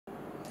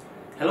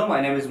Hello,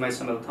 my name is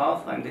Maisam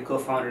Iltaf. I'm the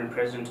co-founder and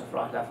president of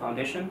Rahila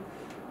Foundation.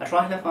 At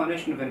Rahila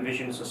Foundation, we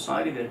envision a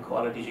society where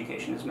quality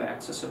education is made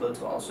accessible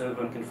to all so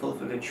everyone can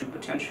fulfill their true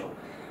potential.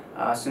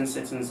 Since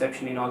its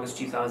inception in August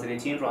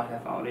 2018,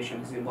 Rahila Foundation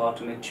has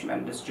embarked on a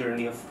tremendous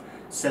journey of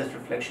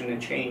self-reflection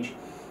and change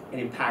and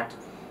impact.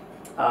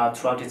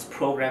 Throughout its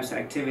programs and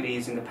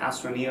activities in the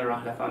past 1 year,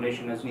 Rahila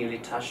Foundation has nearly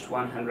touched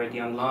 100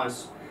 young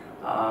lives,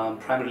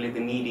 primarily the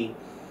needy.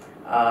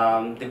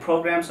 The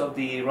programs of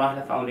the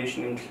Rahila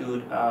Foundation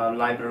include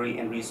Library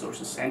and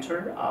Resources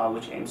Center,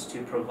 which aims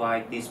to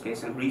provide the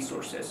space and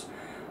resources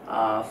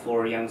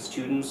for young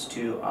students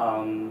to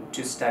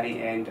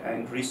study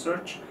and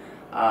research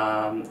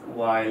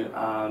while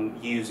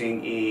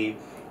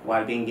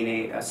being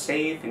in a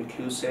safe,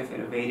 inclusive,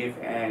 innovative,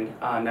 and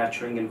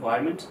nurturing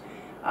environment.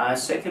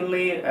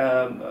 Secondly,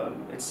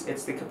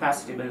 it's the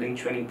capacity building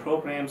training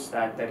programs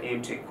that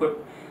aim to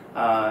equip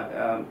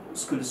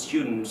school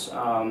students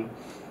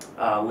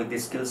with the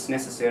skills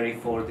necessary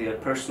for their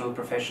personal,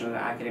 professional, and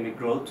academic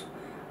growth.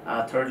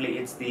 Thirdly,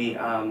 it's the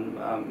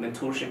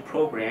mentorship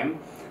program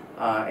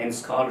and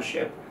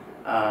scholarship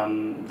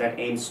that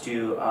aims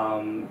to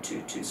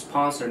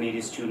sponsor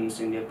needy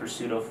students in their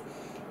pursuit of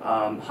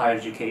higher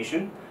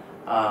education.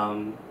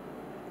 The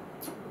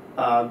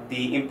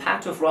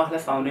impact of Rahila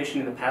Foundation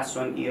in the past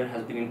 1 year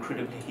has been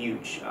incredibly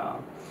huge.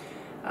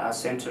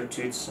 Centered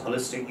to its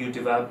holistic youth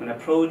development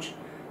approach,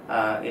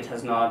 it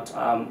has not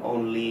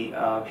only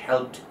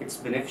helped its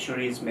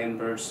beneficiaries,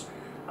 members,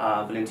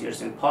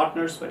 volunteers, and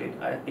partners, but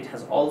it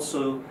has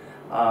also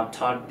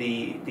taught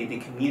the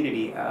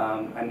community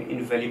an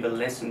invaluable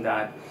lesson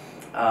that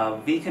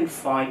we can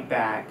fight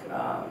back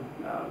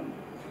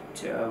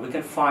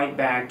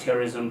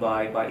terrorism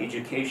by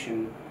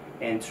education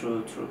and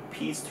through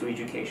peace through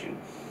education.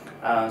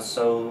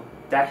 So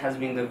that has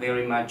been the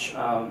very much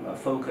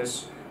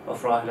focus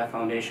of Rahila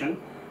Foundation,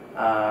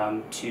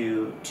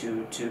 to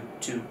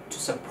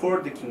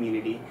support the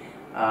community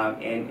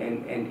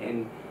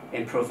and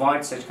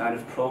provide such kind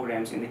of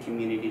programs in the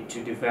community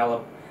to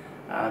develop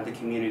the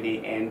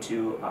community and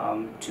to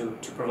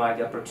provide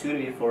the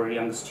opportunity for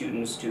young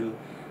students to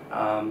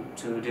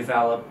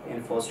develop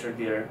and foster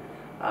their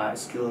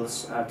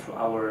skills through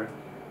our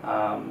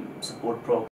support program.